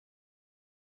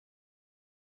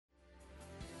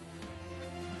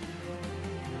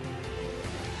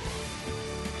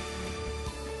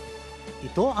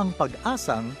Ito ang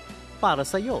Pag-asang para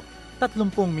sa iyo. 30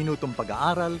 minutong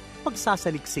pag-aaral,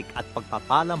 pagsasaliksik at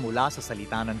pagpapala mula sa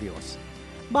salita ng Diyos.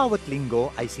 Bawat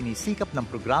linggo ay sinisikap ng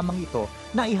programang ito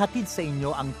na ihatid sa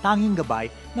inyo ang tanging gabay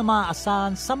na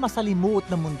maaasahan sa masalimuot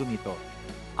na mundong ito,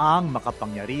 ang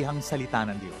makapangyarihang salita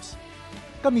ng Diyos.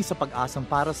 Kami sa Pag-asang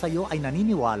para sa iyo ay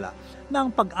naniniwala na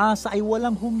ang pag-asa ay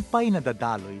walang humpay na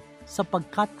dadaloy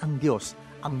sapagkat ang Diyos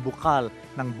ang bukal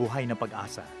ng buhay na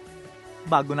pag-asa.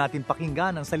 Bago natin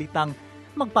pakinggan ang salitang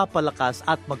magpapalakas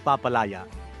at magpapalaya,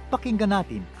 pakinggan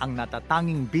natin ang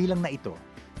natatanging bilang na ito.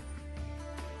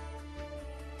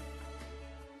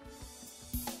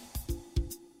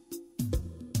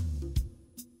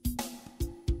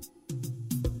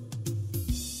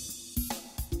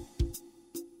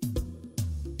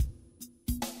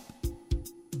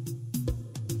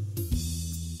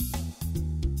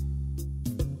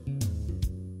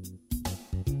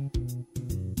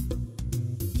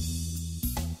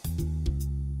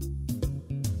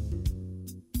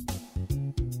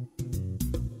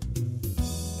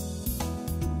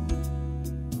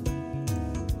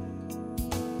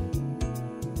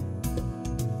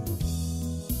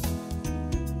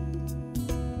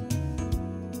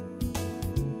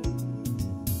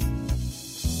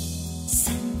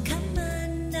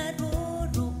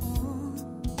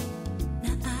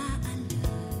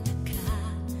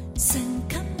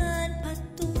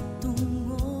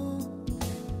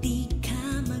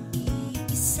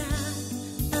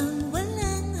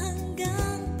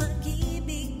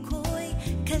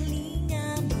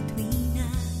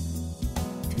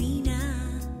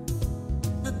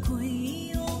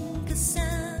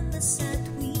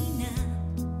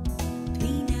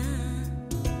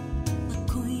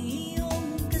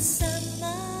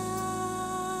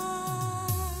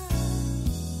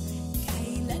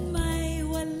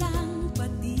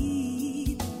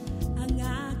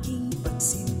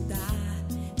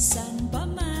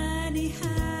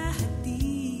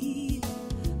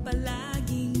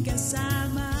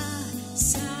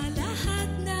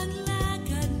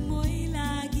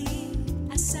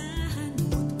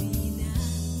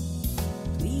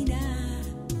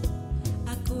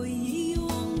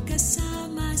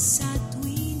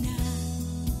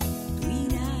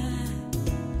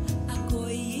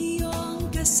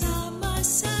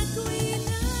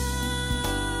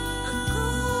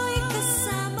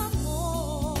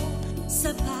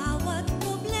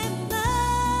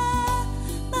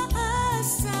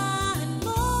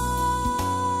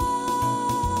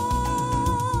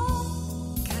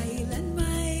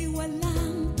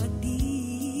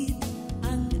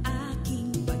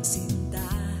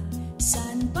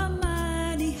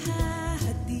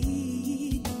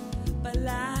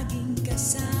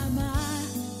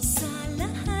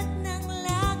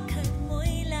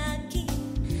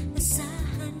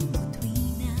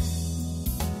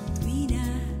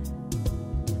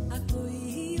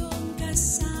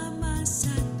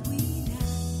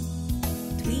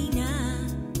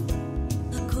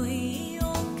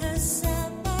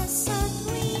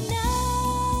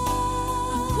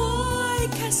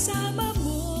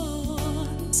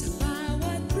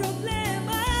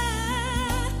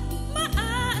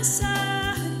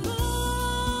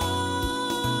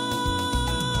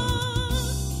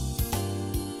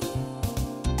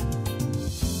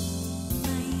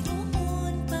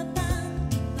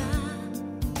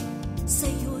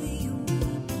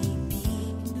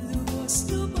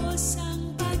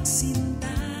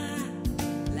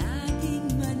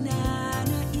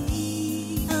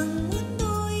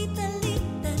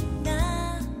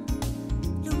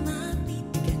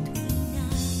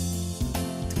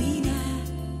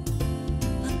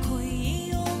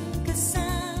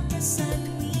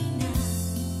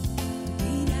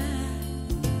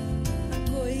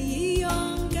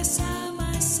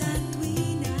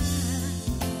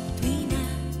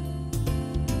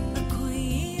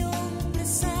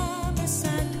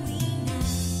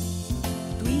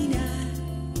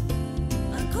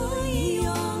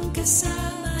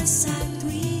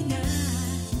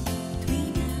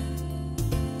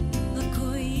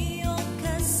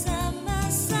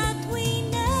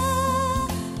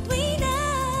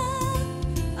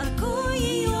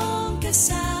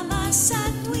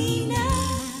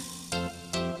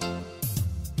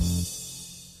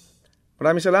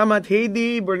 Maraming salamat,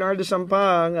 Heidi Bernardo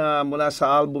Sampang, mula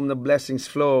sa album na Blessings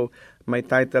Flow, may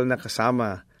title na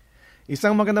Kasama.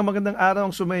 Isang magandang araw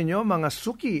ang sumainyo, mga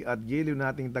suki at giliw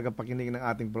nating tagapakinig ng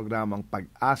ating programang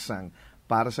Pag-asang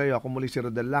para sa iyo. Ako muli si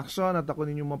Rodel Lacson at ako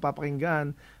ninyong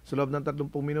mapapakinggan sa loob ng 30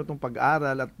 minutong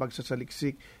pag-aaral at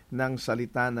pagsasaliksik ng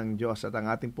salita ng Diyos. At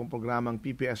ang ating pong programang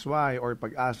PPSY or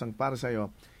Pag-asang para sa iyo,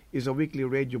 is a weekly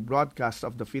radio broadcast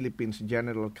of the Philippines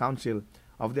General Council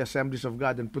of the Assemblies of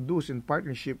God and produced in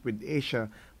partnership with Asia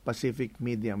Pacific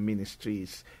Media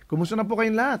Ministries. Kumusta na po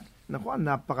kayong lahat? Naku,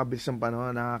 napakabilis ang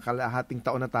panahon, nakakalahating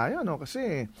taon na tayo, no?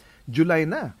 Kasi July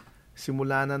na.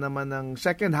 Simula na naman ng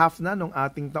second half na ng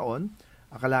ating taon.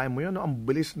 Akalain mo yun, no? Ang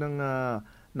bilis ng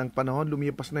panahon,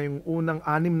 lumipas na yung unang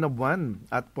 6 na buwan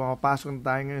at pumapasok na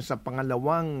tayo ngayon sa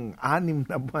pangalawang 6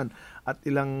 na buwan at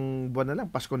ilang buwan na lang,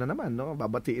 Pasko na naman, no?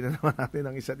 Babatiin na naman natin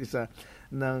ang isa't isa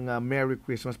ng Merry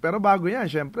Christmas. Pero bago yan,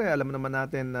 syempre, alam naman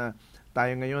natin na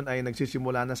tayo ngayon ay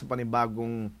nagsisimula na sa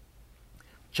panibagong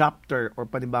chapter or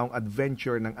panibagong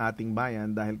adventure ng ating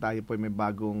bayan dahil tayo po ay may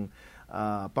bagong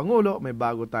Pangulo, may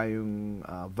bago tayong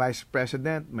Vice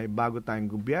President, may bago tayong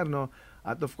gobyerno.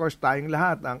 At of course, tayong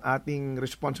lahat, ang ating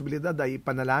responsibilidad ay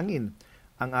ipanalangin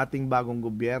ang ating bagong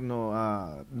gobyerno.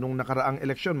 Nung nakaraang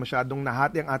eleksyon, masyadong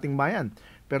nahati ang ating bayan.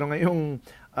 Pero ngayong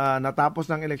natapos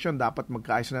ng eleksyon, dapat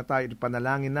magkaayos na tayo.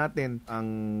 Ipanalangin natin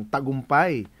ang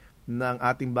tagumpay ng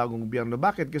ating bagong gobyerno.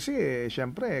 Bakit? Kasi,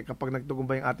 syempre, kapag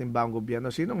nagtagumpay ang ating bagong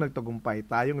gobyerno, sinong nagtagumpay?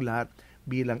 Tayong lahat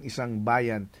bilang isang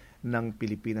bayan ng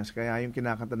Pilipinas. Kaya yung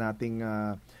kinakanta nating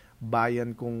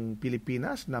bayan kong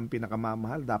Pilipinas na ang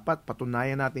pinakamamahal, dapat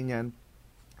patunayan natin yan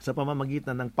sa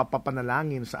pamamagitan ng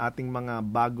papapanalangin sa ating mga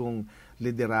bagong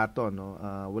liderato. No?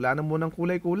 Wala na munang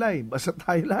kulay-kulay. Basta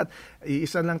tayo lahat.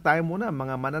 Iisa lang tayo muna,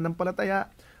 mga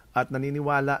mananampalataya at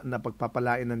naniniwala na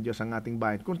pagpapalain ng Diyos ang ating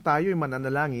bayan. Kung tayo ay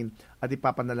mananalangin at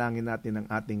ipapanalangin natin ang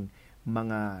ating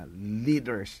mga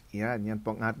leaders. Yan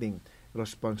po ang ating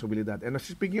responsibilidad. And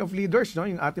speaking of leaders, no,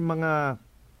 yung ating mga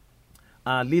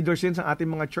leaders din sa ating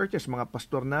mga churches, mga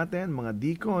pastor natin, mga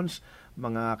deacons,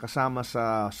 mga kasama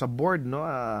sa board, no,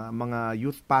 mga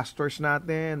youth pastors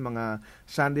natin, mga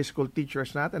Sunday school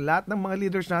teachers natin, lahat ng mga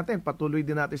leaders natin, patuloy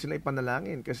din natin sila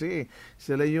ipanalangin kasi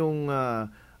sila yung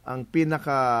ang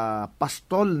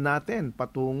pinaka-pastol natin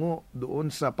patungo doon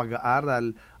sa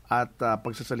pag-aaral at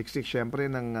pagsasaliksik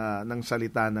syempre ng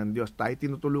salita ng Diyos. Tayo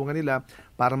tinutulungan nila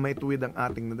para maituwid ang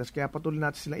ating nadas. Kaya patuloy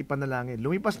natin silang ipanalangin.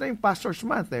 Lumipas na yung Pastor's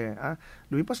Month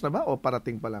Lumipas na ba o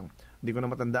parating pa lang? Hindi ko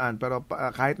na matandaan. Pero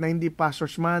kahit na hindi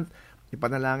Pastor's Month,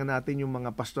 ipanalangin natin yung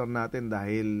mga pastor natin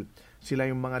dahil sila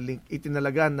yung mga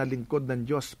itinalagan na lingkod ng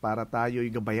Diyos para tayo'y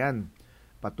gabayan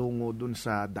patungo dun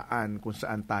sa daan kung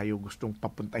saan tayo gustong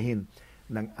papuntahin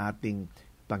ng ating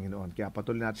Panginoon. Kaya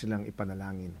patuloy natin silang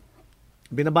ipanalangin.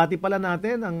 Binabati pala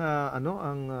natin ang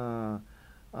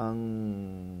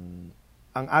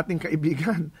ating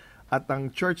kaibigan at ang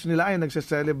church nila ay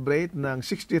nagse-celebrate ng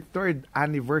 63rd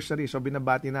anniversary. So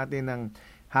binabati natin ng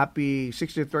happy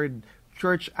 63rd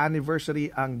church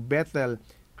anniversary ang Bethel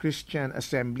Christian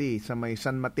Assembly sa may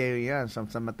San Mateo yan, San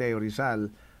Mateo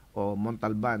Rizal o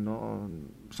Montalban, no?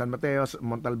 San Mateo,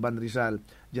 Montalban, Rizal,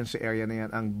 dyan sa area na yan,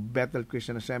 ang Bethel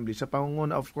Christian Assembly. Sa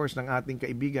pangunguna, of course, ng ating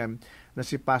kaibigan na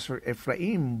si Pastor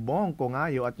Efraim Bong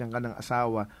Congayo at yung kanang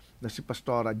asawa na si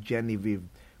Pastora Genevieve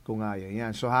Congayo.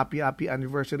 Yan. So, happy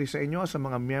anniversary sa inyo, sa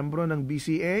mga miyembro ng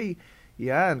BCA.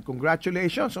 Yan.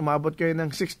 Congratulations. Umabot kayo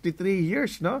ng 63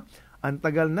 years, no? Ang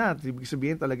tagal na. Ibig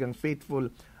sabihin talagang faithful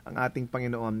ang ating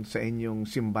Panginoon sa inyong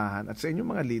simbahan at sa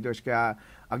inyong mga leaders. Kaya,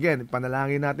 again,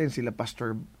 panalangin natin sila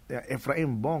Pastor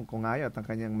Efraim Bong Congayo at ang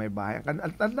kanyang may bahay.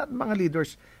 At mga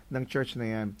leaders ng church na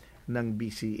yan, ng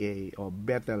BCA o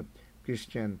Bethel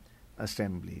Christian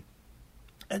Assembly.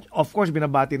 And of course,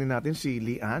 binabati rin natin si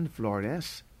Lian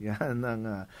Flores, yan,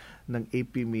 ng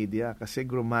AP Media, kasi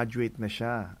graduate na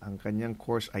siya. Ang kanyang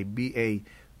course ay BA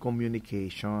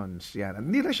Communications. Yan.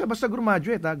 Hindi lang siya basta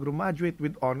graduate, graduate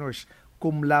with honors.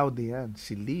 Cum laude yan,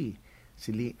 si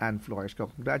Lian Flores.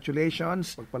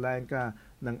 Congratulations, pagpalain ka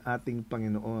ng ating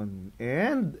Panginoon.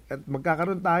 And at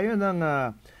magkakaroon tayo ng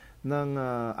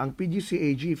ang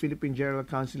PGCAG, Philippine General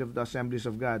Council of the Assemblies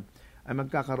of God, ay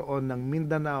magkakaroon ng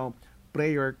Mindanao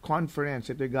Prayer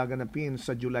Conference. Ito'y gaganapin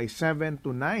sa July 7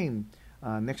 to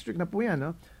 9. Next week na po yan,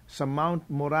 no? Sa Mount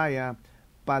Moriah,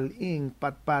 Paling,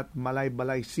 Patpat,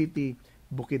 Malaybalay City,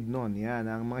 Bukidnon. Yan.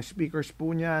 Ang mga speakers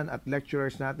po niyan at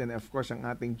lecturers natin, of course, ang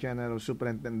ating General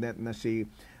Superintendent na si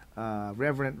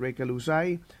Reverend Ray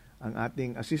Calusay, ang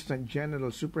ating Assistant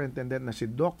General Superintendent na si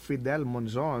Doc Fidel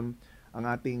Monzon, ang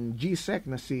ating GSEC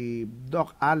na si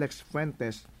Doc Alex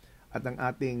Fuentes, at ang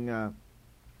ating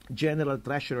General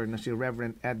Treasurer na si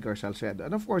Reverend Edgar Salcedo.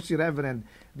 And of course, si Reverend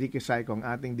Ricky Saico, ang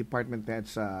ating department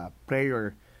head sa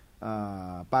prayer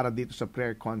para dito sa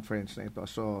prayer conference na ito.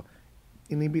 So,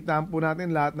 inibitahan po natin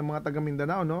lahat ng mga taga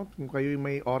Mindanao, no? Kung kayo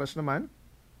may oras naman,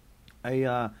 ay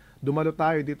dumalo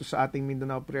tayo dito sa ating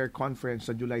Mindanao Prayer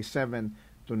Conference sa July 7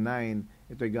 to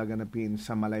 9. Ito'y gaganapin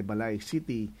sa Malaybalay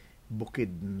City,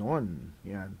 Bukidnon.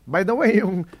 Yan. By the way,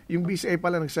 yung BCA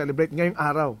pala nag-celebrate ngayong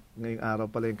araw. Ngayong araw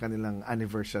pala yung kanilang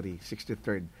anniversary,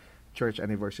 63rd church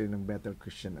anniversary ng Bethel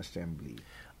Christian Assembly.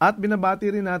 At binabati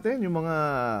rin natin yung mga,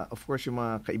 of course, yung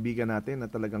mga kaibigan natin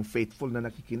na talagang faithful na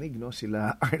nakikinig, no?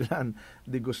 Sila Arlan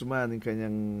De Guzman, yung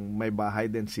kanyang may bahay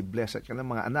din, si Bless, at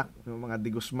kanyang mga anak, yung mga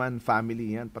De Guzman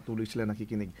family, yan, patuloy sila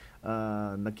nakikinig.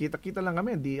 Nagkita-kita lang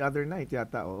kami the other night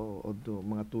yata, o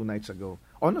mga 2 nights ago.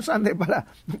 O no Sunday pala,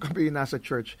 nung kami nasa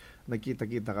church,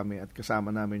 nagkita-kita kami at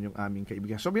kasama namin yung aming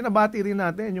kaibigan. So binabati rin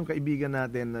natin yung kaibigan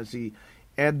natin na si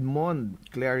Edmond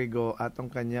Clerigo at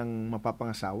ang kanyang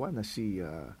mapapangasawa na si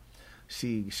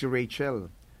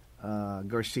Rachel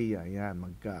Garcia. Yan,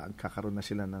 magkakaroon na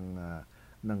sila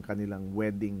ng kanilang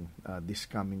wedding this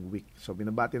coming week. So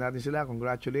binabati natin sila.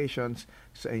 Congratulations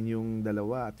sa inyong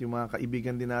dalawa. At yung mga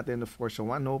kaibigan din natin, of course, sa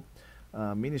One Hope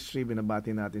Ministry,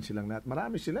 binabati natin silang lahat.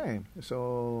 Marami sila eh.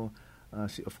 So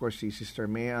of course, si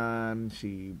Sister Mayan,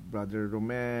 si Brother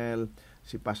Romel,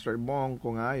 si Pastor Bong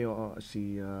Kungayo,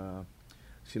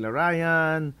 sila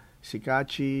Ryan, si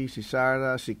Kachi, si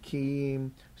Sarah, si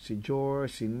Kim, si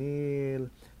George, si Neil,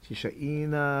 si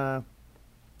Shaina,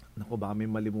 naku, baka may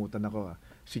malimutan ako,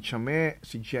 si Chame,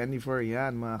 si Jennifer,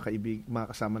 yan, mga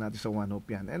kasama natin sa One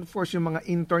Hope yan. And of course, yung mga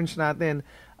interns natin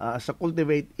sa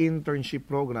Cultivate Internship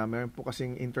Program, meron po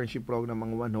kasing internship program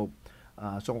ang One Hope.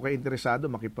 So kung kayo interesado,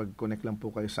 makipag-connect lang po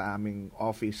kayo sa aming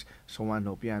office sa One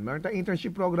Hope yan. Meron tayong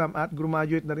internship program at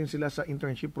graduate na rin sila sa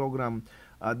internship program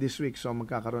this week. So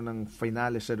magkakaroon ng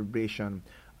finale celebration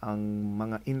ang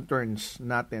mga interns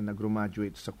natin na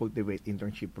graduate sa Cultivate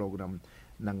Internship Program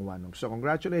ng One Hope. So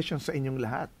congratulations sa inyong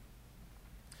lahat.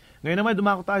 Ngayon naman,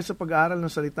 dumako tayo sa pag-aaral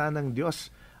ng salita ng Diyos.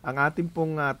 Ang ating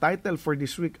pong title for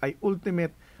this week ay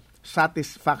Ultimate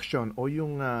Satisfaction o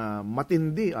yung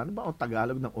matindi. Ano ba ang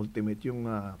Tagalog ng ultimate? Yung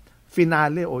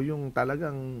finale o yung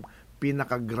talagang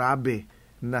pinakagrabe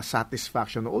na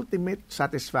satisfaction. Ultimate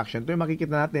satisfaction. Ito yung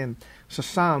makikita natin sa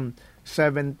Psalm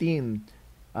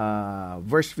 17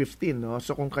 verse 15. No?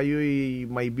 So kung kayo'y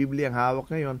may Biblia ang hawak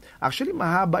ngayon, actually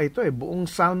mahaba ito eh. Buong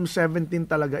Psalm 17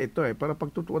 talaga ito eh. Pero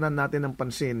pagtutuunan natin ng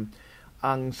pansin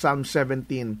ang Psalm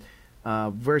 17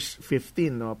 verse 15,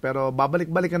 no? Pero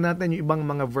babalik-balikan natin yung ibang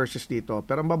mga verses dito.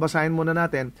 Pero ang babasahin muna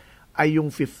natin ay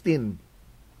yung 15.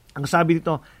 Ang sabi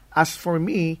dito, "As for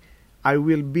me, I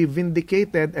will be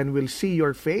vindicated and will see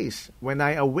your face. When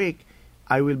I awake,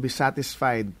 I will be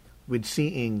satisfied with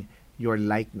seeing your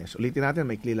likeness." Ulitin natin,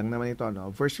 may lang naman ito, no?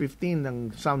 Verse 15 ng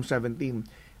Psalm 17,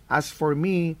 "As for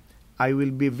me, I will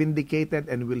be vindicated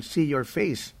and will see your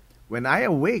face. When I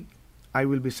awake, I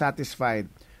will be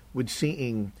satisfied with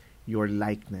seeing your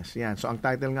likeness." Yan. So, ang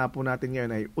title nga po natin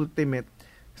ngayon ay Ultimate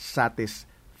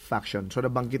Satisfaction. So,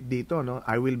 nabanggit dito, no?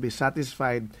 I will be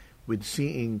satisfied with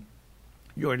seeing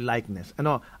your likeness.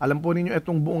 Alam po ninyo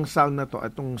itong buong psalm na to,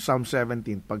 itong Psalm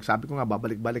 17. Pag sabi ko nga,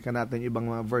 babalik-balikan natin yung ibang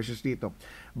mga verses dito.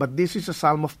 But this is a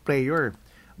psalm of prayer.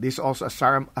 This is also a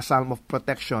psalm of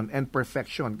protection and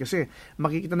perfection. Kasi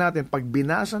makikita natin, pag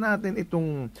binasa natin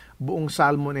itong buong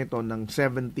salmo nito ng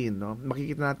 17, no,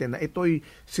 makikita natin na ito'y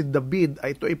si David,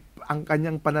 ito'y ang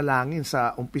kanyang panalangin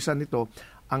sa umpisa nito,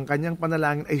 ang kanyang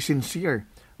panalangin ay sincere.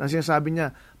 Na sinasabi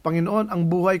niya, "Panginoon, ang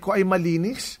buhay ko ay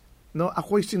malinis. No,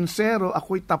 ako'y sincero,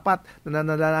 ako'y tapat na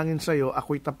nanalangin sa iyo,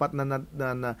 ako'y tapat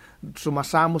na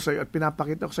sumasamo sa iyo at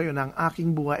pinapakita ko sa iyo na ang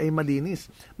aking buhay ay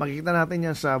malinis." Makikita natin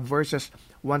yan sa verses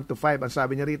 1 to 5. Ang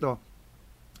sabi niya rito,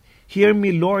 "Hear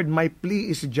me, Lord, my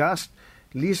plea is just.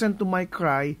 Listen to my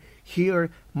cry, hear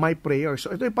my prayer."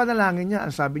 So ito yung panalangin niya.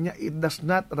 Ang sabi niya, "It does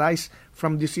not rise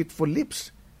from deceitful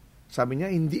lips." Sabi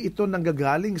niya, hindi ito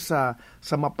nanggagaling sa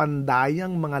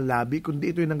mapandayang mga labi,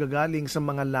 kundi ito yung nanggagaling sa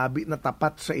mga labi na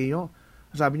tapat sa iyo.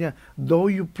 Sabi niya,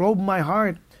 "Though you probe my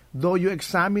heart, though you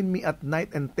examine me at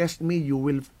night and test me, you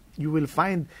will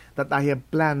find that I have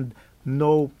planned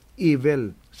no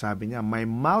evil." Sabi niya, "My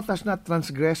mouth has not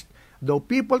transgressed, though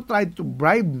people tried to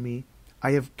bribe me,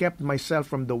 I have kept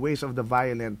myself from the ways of the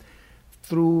violent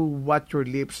through what your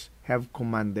lips have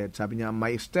commanded." Sabi niya,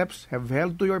 "My steps have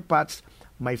held to your paths,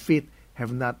 my feet have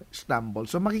not stumbled."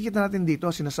 So makikita natin dito,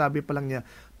 sinasabi pa lang niya,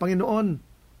 "Panginoon,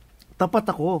 tapat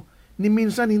ako. Ni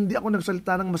minsan hindi ako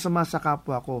nagsalita ng masama sa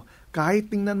kapwa ko.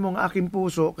 Kahit tingnan mo ang aking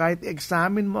puso, kahit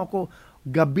i-examine mo ako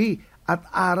gabi at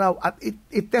araw at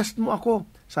i-test mo ako."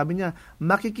 Sabi niya,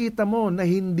 "Makikita mo na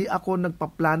hindi ako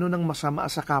nagpaplano ng masama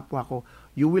sa kapwa ko.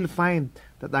 You will find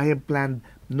that I have planned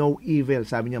no evil."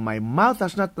 Sabi niya, "My mouth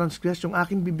has not transgressed." Yung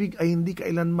aking bibig ay hindi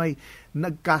kailan may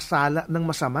nagkasala ng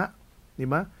masama.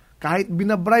 Diba? Kahit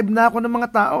binabribe na ako ng mga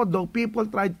tao, though people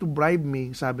tried to bribe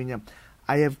me, sabi niya,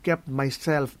 "I have kept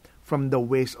myself from the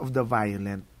ways of the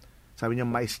violent." Sabi niya,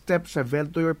 my steps have held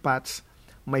to your paths,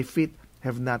 my feet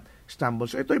have not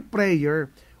stumbled. So ito ay prayer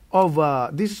of,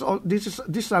 this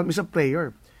psalm is a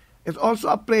prayer. It's also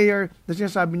a prayer na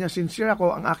sinasabi niya, sincere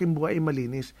ako, ang aking buhay ay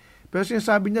malinis. Pero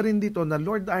sinasabi niya rin dito na,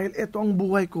 Lord, dahil ito ang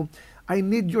buhay ko, I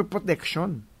need your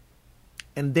protection.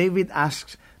 And David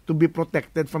asks to be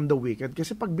protected from the wicked.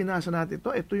 Kasi pag binasa natin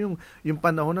ito yung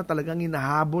panahon na talagang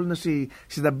inahabol na si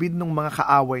David ng mga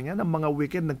kaaway niya, ng mga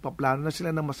wicked, nagpaplano na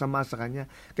sila ng masama sa kanya.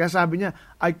 Kaya sabi niya,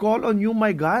 I call on you,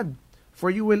 my God,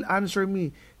 for you will answer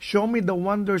me. Show me the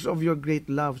wonders of your great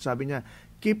love. Sabi niya,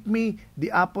 keep me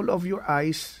the apple of your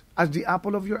eyes, as the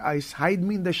apple of your eyes, hide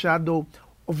me in the shadow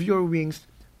of your wings.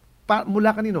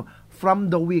 Mula kanino?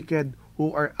 From the wicked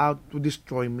who are out to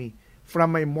destroy me.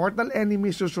 From my mortal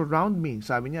enemies who surround me.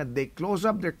 Sabi niya, they close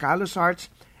up their callous hearts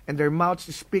and their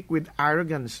mouths speak with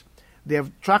arrogance. They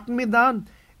have tracked me down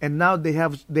and now they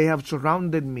have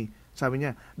surrounded me. Sabi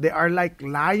niya, they are like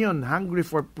lion hungry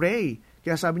for prey.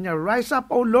 Kaya sabi niya, rise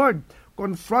up, O Lord,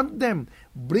 confront them,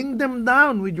 bring them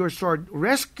down with your sword,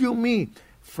 rescue me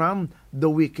from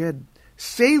the wicked.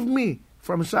 Save me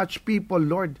from such people,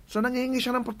 Lord. So nanghihingi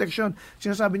siya ng protection.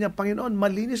 Sinasabi niya, Panginoon,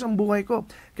 malinis ang buhay ko.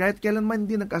 Kahit kailanman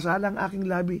hindi nagkasala ang aking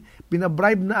labi.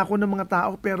 Binabribe na ako ng mga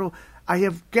tao, pero I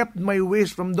have kept my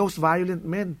ways from those violent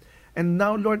men. And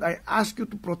now, Lord, I ask you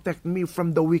to protect me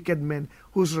from the wicked men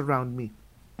who surround me.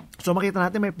 So makita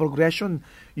natin may progression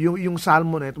yung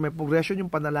salmo na ito, may progression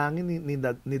yung panalangin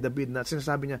ni David na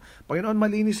sinasabi niya, Panginoon,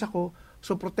 malinis ako,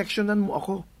 so protectionan mo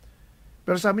ako.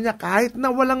 Pero sabi niya, kahit na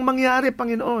walang mangyari,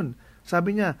 Panginoon,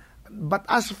 sabi niya, but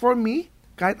as for me,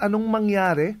 kahit anong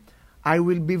mangyari, I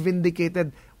will be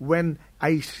vindicated when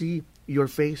I see your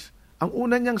face. Ang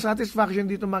una niyang satisfaction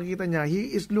dito makita niya,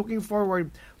 he is looking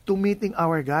forward to meeting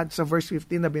our God. Sa verse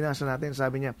 15 na binasa natin,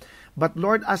 sabi niya, but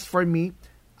Lord, as for me,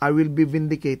 I will be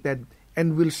vindicated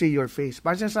and will see your face.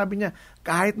 Parang sabi niya,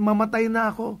 kahit mamatay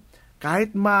na ako,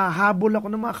 kahit mahabol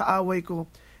ako ng mga kaaway ko,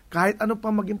 kahit ano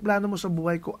pa maging plano mo sa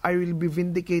buhay ko, I will be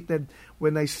vindicated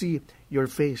when I see your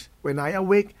face. When I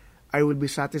awake, I will be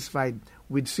satisfied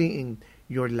with seeing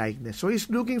your likeness. So he's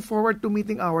looking forward to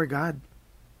meeting our God.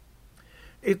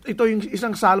 Ito yung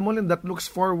isang salmo that looks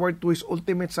forward to his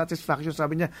ultimate satisfaction.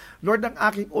 Sabi niya, Lord, ang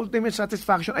aking ultimate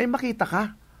satisfaction ay makita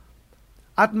ka.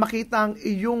 At makita ang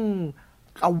iyong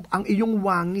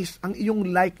wangis, ang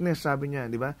iyong likeness, sabi niya,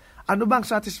 di ba? Ano bang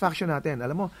satisfaction natin?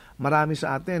 Alam mo, marami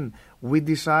sa atin, we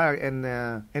desire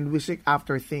and we seek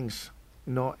after things,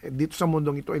 dito sa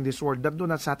mundong ito, in this world, that do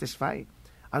not satisfy.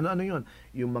 Ano yun?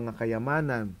 Yung mga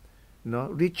kayamanan,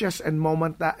 riches and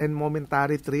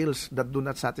momentary thrills that do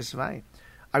not satisfy.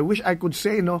 I wish I could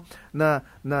say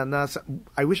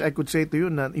I wish I could say to you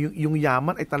na yung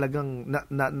yaman ay talagang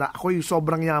na ako'y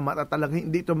sobrang yaman at talagang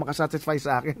hindi ito makasatisfy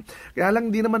sa akin. Kaya lang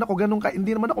hindi naman ako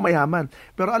mayaman.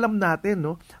 Pero alam natin,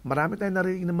 marami tayong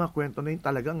narinig ng mga kwento na yung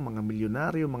talagang mga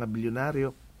milyonaryo, mga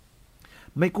bilyonaryo,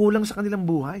 may kulang sa kanilang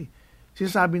buhay.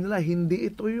 Sinasabi nila,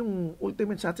 hindi ito yung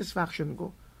ultimate satisfaction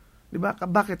ko. 'Di ba?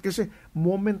 Bakit? Kasi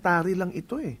momentary lang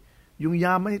ito eh. Yung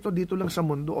yaman ito dito lang sa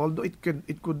mundo, although it could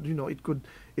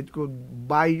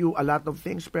buy you a lot of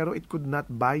things, pero it could not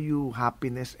buy you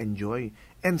happiness and joy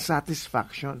and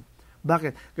satisfaction.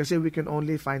 Bakit? Kasi we can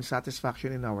only find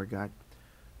satisfaction in our God.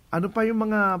 Ano pa yung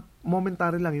mga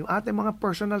momentary lang? Yung ating mga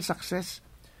personal success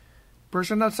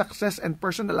and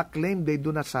personal acclaim, they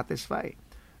do not satisfy.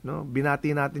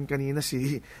 Binati natin kanina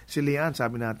si Lian,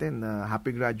 sabi natin, happy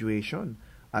graduation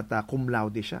at cum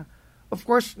laude siya. Of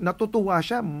course, natutuwa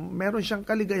siya, meron siyang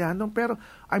kaligayahan, pero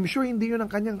I'm sure hindi yun ang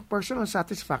kanyang personal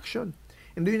satisfaction.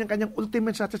 Hindi yun ang kanyang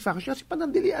ultimate satisfaction kasi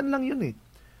panandilian lang yun eh.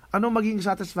 Ano maging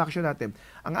satisfaction natin?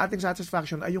 Ang ating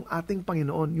satisfaction ay yung ating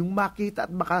Panginoon, yung makita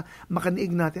at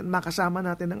makaniig natin, makasama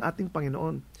natin ang ating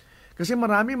Panginoon. Kasi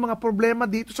maraming mga problema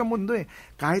dito sa mundo eh.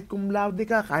 Kahit cum laude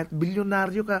ka, kahit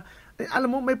bilyonaryo ka,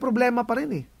 alam mo, may problema pa rin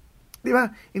eh. Di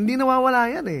ba? Hindi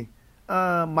nawawala yan eh.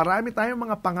 Marami tayong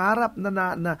mga pangarap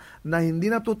na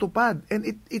hindi natutupad, and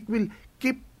it will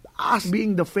keep us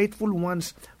being the faithful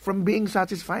ones from being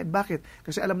satisfied. Bakit?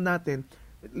 Kasi alam natin,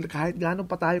 kahit gaano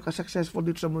pa tayo ka-successful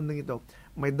dito sa mundo ito,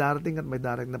 may darating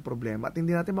na problema at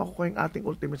hindi natin makukuha yung ating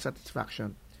ultimate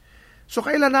satisfaction. So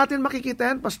kailan natin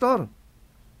makikita yan, Pastor?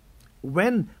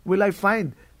 When will I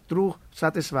find true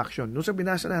satisfaction? Nung sa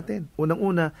binasa natin,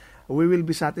 unang-una, we will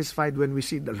be satisfied when we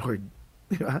see the Lord.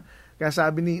 Di ba? Kaya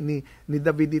sabi ni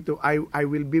David dito, I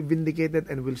will be vindicated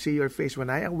and will see your face.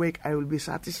 When I awake, I will be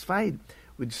satisfied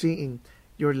with seeing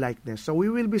your likeness. So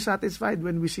we will be satisfied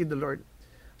when we see the Lord.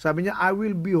 Sabi niya, I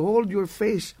will behold your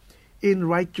face in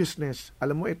righteousness.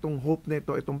 Alam mo, itong hope na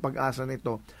ito, itong pag-asa na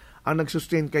ito, ang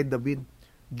nagsustain kay David.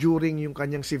 during yung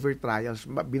kanyang severe trials.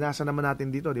 Binasa naman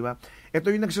natin dito, di ba?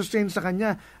 Ito yung nagsustain sa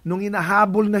kanya nung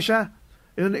inahabol na siya,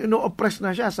 ino-oppress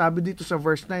na siya. Sabi dito sa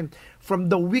verse 9, "From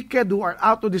the wicked who are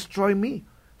out to destroy me,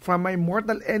 from my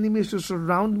mortal enemies who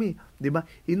surround me." Di ba?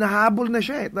 Inahabol na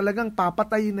siya talagang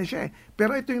papatayin na siya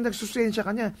Pero ito yung nagsustain sa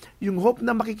kanya, yung hope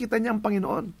na makikita niya ang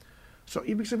Panginoon. So,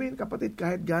 ibig sabihin, kapatid,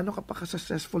 kahit gaano ka pa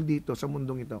ka-successful dito sa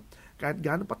mundong ito, kahit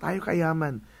gaano pa tayo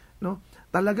kayaman, no?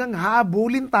 Talagang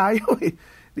habulin tayo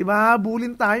Di ba?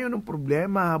 Habulin tayo ng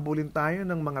problema, habulin tayo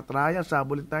ng mga trials,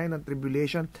 habulin tayo ng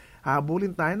tribulation,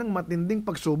 habulin tayo ng matinding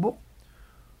pagsubok.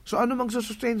 So ano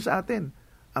magsusustain sa atin?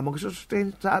 Ang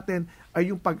magsusustain sa atin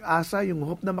ay yung pag-asa, yung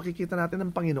hope na makikita natin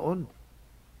ng Panginoon.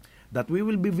 That we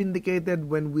will be vindicated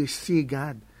when we see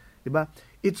God. Di ba?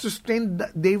 It sustained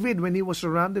David when he was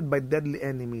surrounded by deadly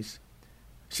enemies.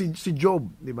 Si Job,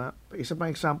 di ba? Isa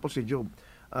pang example si Job.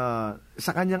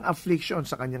 Sa kanyang affliction,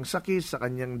 sa kanyang sakit, sa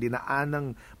kanyang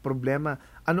dinaanang problema,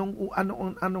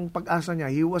 anong pag-asa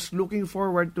niya? He was looking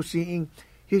forward to seeing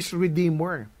his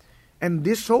Redeemer. And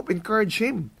this hope encouraged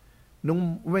him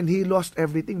when he lost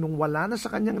everything, nung wala na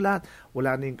sa kanyang lahat,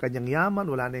 wala na yung kanyang yaman,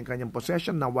 wala na yung kanyang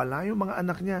possession, nawala yung mga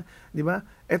anak niya, di ba?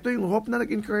 Ito yung hope na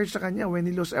nag-encourage sa kanya when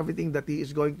he lost everything, that he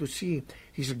is going to see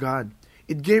his God.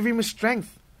 It gave him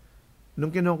strength.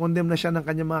 Nung kinokondem na siya ng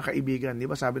kanyang mga kaibigan, di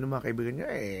ba? Sabi ng mga kaibigan niya,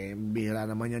 bihira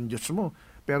naman yan Diyos mo.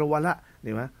 Pero wala,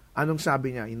 di ba? Anong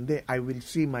sabi niya? Hindi, I will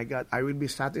see my God. I will be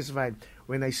satisfied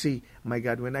when I see my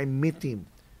God, when I meet Him.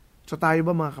 So tayo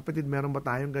ba mga kapatid, meron ba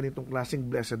tayong ganitong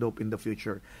klaseng blessed hope in the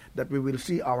future? That we will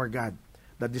see our God.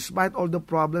 That despite all the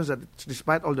problems, that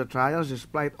despite all the trials,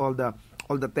 despite all the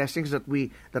testings that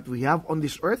we have on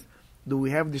this earth, do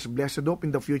we have this blessed hope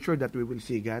in the future that we will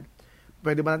see God?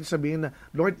 Pwede ba natin sabihin na,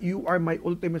 Lord, you are my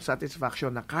ultimate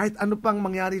satisfaction, na kahit ano pang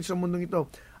mangyari sa mundong ito,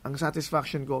 ang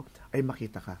satisfaction ko ay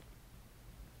makita ka.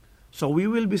 So we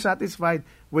will be satisfied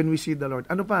when we see the Lord.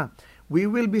 Ano pa? We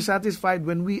will be satisfied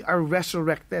when we are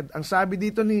resurrected. Ang sabi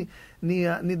dito ni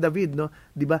David, no,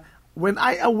 'di ba? When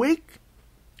I awake,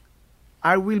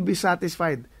 I will be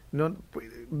satisfied. No,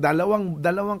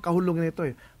 dalawang kahulugan nito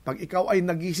Pag ikaw ay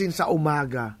nagising sa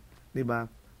umaga, 'di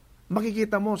ba?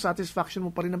 Makikita mo, satisfaction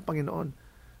mo pa rin ng Panginoon.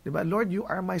 Diba? Lord, you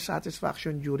are my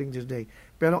satisfaction during this day.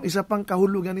 Pero ang isa pang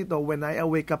kahulugan nito, when I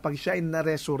awake, kapag siya ay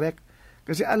na-resurrect.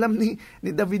 Kasi alam ni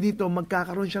David dito,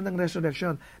 magkakaroon siya ng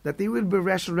resurrection. That he will be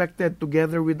resurrected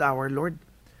together with our Lord.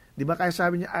 Diba? Kaya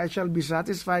sabi niya, I shall be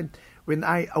satisfied when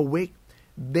I awake.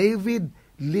 David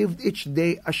lived each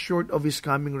day assured of his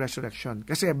coming resurrection.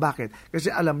 Kasi bakit?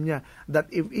 Kasi alam niya that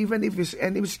even if his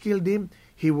enemies killed him,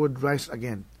 he would rise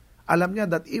again. Alam niya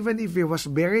that even if he was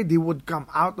buried, he would come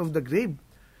out of the grave.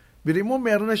 Biri mo,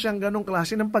 meron na siyang ganong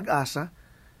klase ng pag-asa.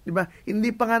 Diba?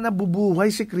 Hindi pa nga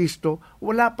nabubuhay si Kristo,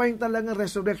 wala pa yung talagang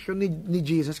resurrection ni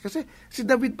Jesus. Kasi si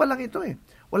David pa lang ito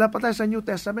Wala pa tayo sa New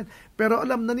Testament. Pero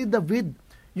alam na ni David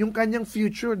yung kanyang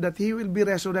future, that he will be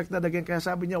resurrected again. Kaya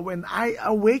sabi niya, when I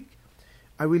awake,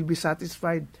 I will be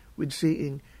satisfied with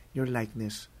seeing your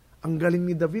likeness. Ang galing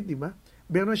ni David, di ba?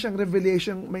 Meron siyang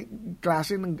revelation,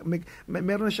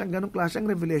 meron siyang ganong klaseng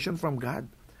revelation from God,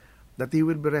 that he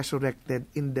will be resurrected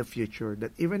in the future,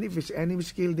 that even if his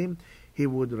enemies killed him, he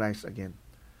would rise again.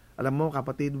 Alam mo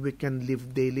kapatid, we can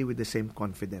live daily with the same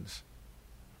confidence,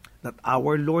 that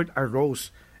our Lord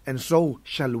arose, and so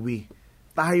shall we.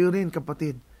 Tayo rin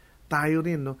kapatid, tayo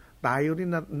rin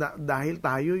na dahil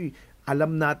tayo'y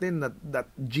alam natin that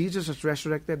Jesus is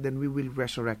resurrected, then we will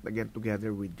resurrect again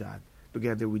together with God,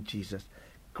 together with Jesus.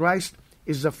 Christ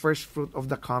is the first fruit of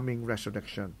the coming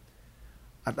resurrection.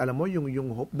 At alam mo, yung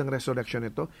hope ng resurrection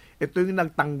ito yung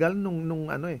nagtanggal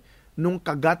nung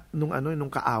kagat,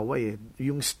 nung kaaway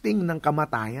yung sting ng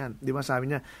kamatayan. Di ba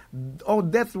sabi niya, oh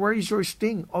death, where is your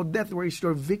sting? Oh death, where is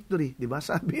your victory? Di ba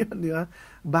sabi yan, di ba?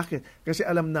 Bakit? Kasi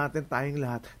alam natin, tayong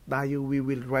lahat, we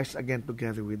will rise again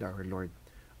together with our Lord.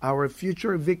 Our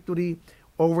future victory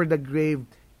over the grave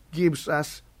gives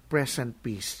us present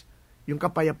peace. Yung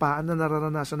kapayapaan na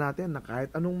nararanasan natin, na kahit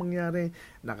anong mangyari,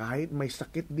 na kahit may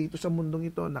sakit dito sa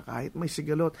mundong ito, na kahit may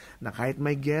sigalot, na kahit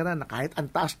may gera, na kahit ang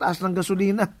taas-taas ng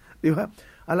gasolina, di ba?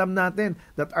 Alam natin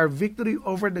that our victory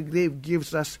over the grave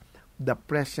gives us the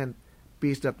present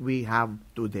peace that we have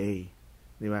today.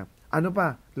 Di ba? Ano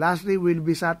pa? Lastly, we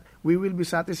will be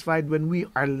satisfied when we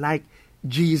are like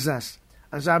Jesus.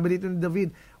 Ang sabi dito ni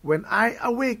David, when I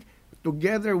awake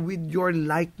together with your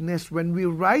likeness, when we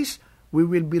rise, we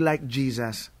will be like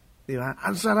Jesus. Di ba?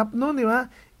 Ang sarap nun, di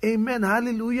ba? Amen.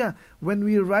 Hallelujah. When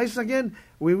we rise again,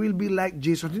 we will be like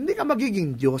Jesus. Hindi ka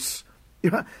magiging Diyos.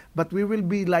 Di ba? But we will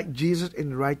be like Jesus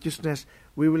in righteousness.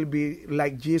 We will be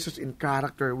like Jesus in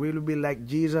character. We will be like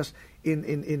Jesus in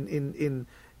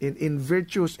in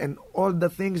virtues and all the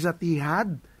things that he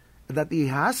had, that he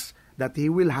has, that he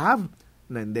will have.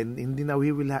 And then hindi na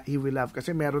he will have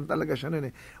kasi meron talaga siya nun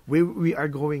eh. We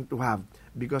are going to have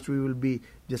because we will be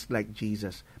just like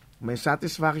Jesus. My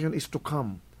satisfaction is to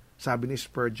come, sabi ni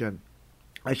Spurgeon.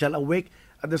 I shall awake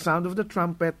at the sound of the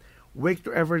trumpet, wake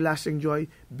to everlasting joy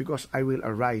because I will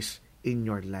arise in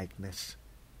your likeness.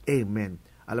 Amen.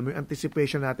 Alam mo yung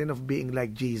anticipation natin of being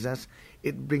like Jesus,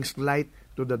 it brings light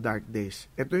to the dark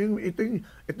days. Ito yung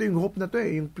hope na to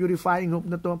yung purifying hope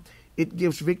na to. It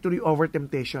gives victory over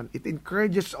temptation. It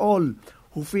encourages all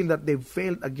who feel that they've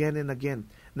failed again and again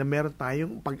na meron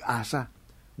tayong pag-asa,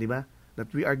 di ba?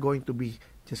 That we are going to be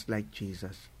just like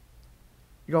Jesus.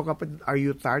 Ikaw kapatid, are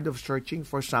you tired of searching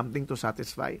for something to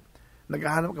satisfy?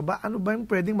 Naghahanap ka ba? Ano ba yung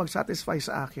pwedeng mag-satisfy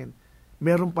sa akin?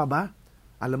 Meron pa ba?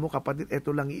 Alam mo kapatid,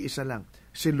 ito lang iisa lang.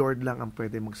 Si Lord lang ang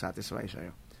pwede mag-satisfy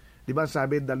sa'yo. Di ba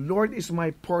sabi, the Lord is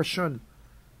my portion.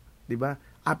 Di ba?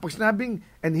 Pag sinabing,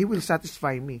 and He will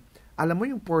satisfy me. Alam mo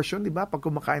yung portion, di ba? Pag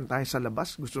kumakain tayo sa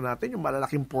labas, gusto natin yung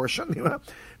malalaking portion, di ba?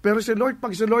 Pero si Lord,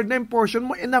 pag si Lord na yung portion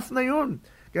mo, enough na yun.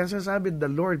 Kaya sinasabi, the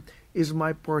Lord is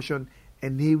my portion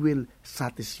and He will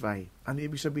satisfy. Ano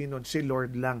ibig sabihin nun? Si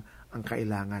Lord lang ang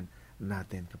kailangan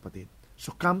natin, kapatid.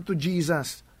 So come to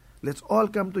Jesus. Let's all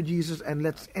come to Jesus and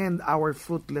let's end our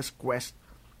fruitless quest.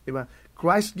 Diba?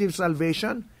 Christ gives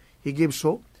salvation, He gives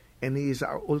hope, and He is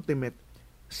our ultimate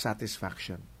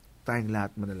satisfaction. Tayong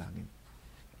lahat manalangin.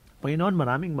 Panginoon,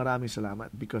 maraming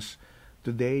salamat because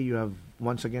today you have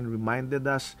once again reminded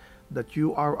us that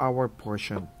you are our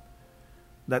portion.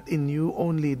 That in you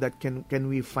only that can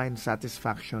we find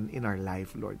satisfaction in our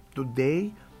life, Lord. Today,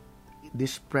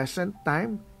 this present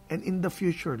time, and in the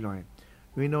future, Lord,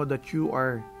 we know that you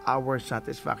are our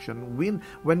satisfaction.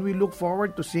 When we look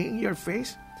forward to seeing your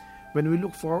face, when we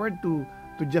look forward to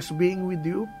just being with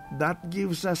you, that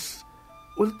gives us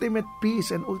ultimate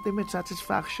peace and ultimate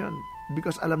satisfaction.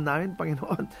 Because alam namin,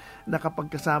 Panginoon, na kapag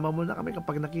kasama mo na kami,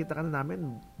 kapag nakita ka na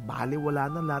namin,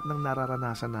 baliwala na lahat ng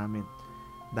nararanasan namin.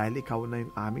 Dahil ikaw na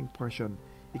yung aming portion,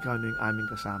 ikaw na yung aming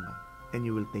kasama, and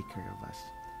you will take care of us.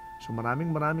 So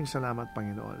maraming salamat,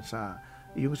 Panginoon, sa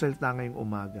iyong salita ngayong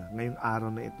umaga, ngayong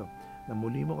araw na ito, na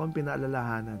muli mo kang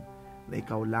pinaalalahanan na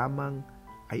ikaw lamang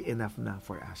ay enough na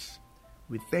for us.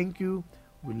 We thank you,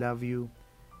 we love you.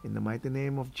 In the mighty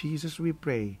name of Jesus we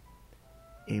pray.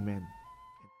 Amen.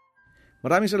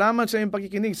 Maraming salamat sa iyong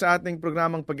pakikinig sa ating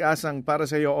programang Pag-asang para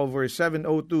sa iyo over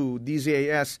 702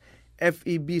 DZAS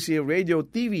FEBC Radio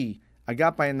TV,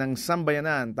 agapay ng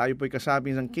Sambayanan. Tayo po'y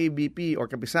kasabi ng KBP o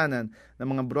Kapisanan ng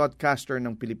mga broadcaster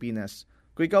ng Pilipinas.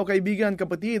 Kung ikaw kaibigan,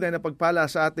 kapatid, ay napagpala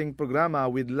sa ating programa,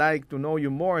 we'd like to know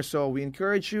you more. So we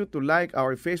encourage you to like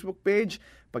our Facebook page,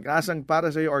 Pag-asang para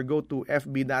sa iyo, or go to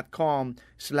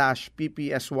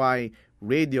fb.com/ppsy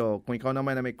radio. Kung ikaw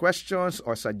naman na may questions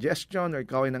or suggestion or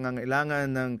ikaw ay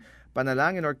nangangailangan ng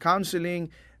panalangin or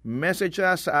counseling, message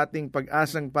us sa ating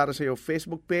Pag-asang para sa iyo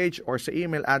Facebook page or sa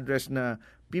email address na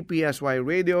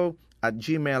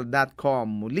ppsyradio@gmail.com.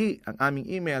 Muli, ang aming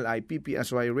email ay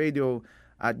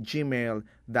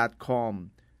ppsyradio@gmail.com.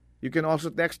 You can also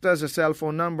text us sa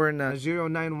cellphone number na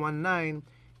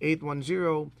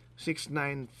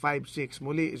 0919-810-6956.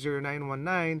 Muli,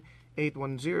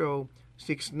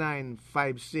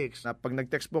 0919-810-6956. Pag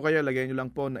nag-text po kayo, lagyan nyo lang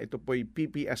po na ito po'y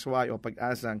PPSY o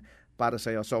Pag-asang para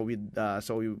sa iyo. So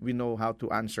we know how to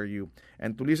answer you.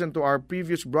 And to listen to our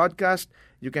previous broadcast,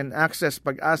 you can access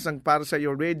Pag-asang para sa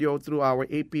iyo radio through our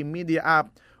AP Media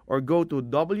app or go to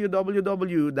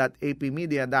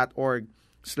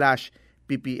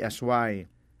www.apmedia.org/ppsy.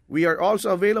 We are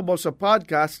also available sa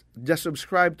podcast. Just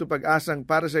subscribe to Pag-asang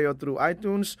para sa iyo through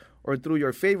iTunes or through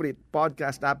your favorite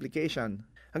podcast application.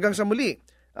 Hanggang sa muli,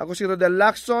 ako si Rodel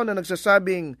Lacson na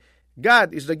nagsasabing,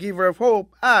 God is the giver of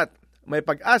hope at may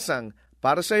pag-asang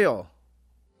para sa iyo.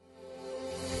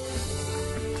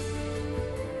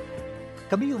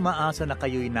 Kami umaasa na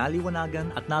kayo'y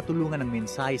naliwanagan at natulungan ng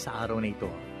mensahe sa araw na ito.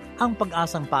 Ang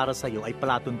Pag-asang para sa iyo ay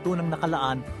palatuntunang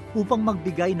nakalaan upang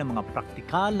magbigay ng mga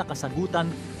praktikal na kasagutan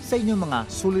sa inyong mga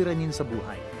suliranin sa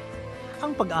buhay.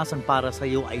 Ang Pag-asang para sa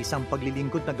iyo ay isang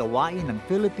paglilingkod na gawain ng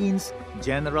Philippines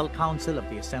General Council of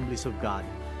the Assemblies of God.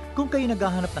 Kung kayo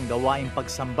naghahanap ng gawaing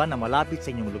pagsamba na malapit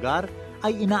sa inyong lugar,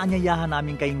 ay inaanyayahan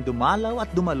namin kayong dumalaw at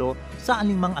dumalo sa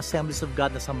anumang Assemblies of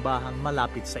God na sambahang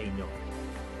malapit sa inyo.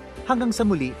 Hanggang sa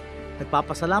muli,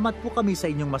 nagpapasalamat po kami sa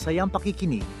inyong masayang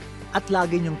pakikinig at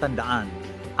lagi niyong tandaan,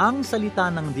 ang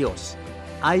salita ng Diyos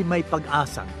ay may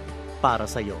pag-asang para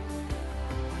sa iyo.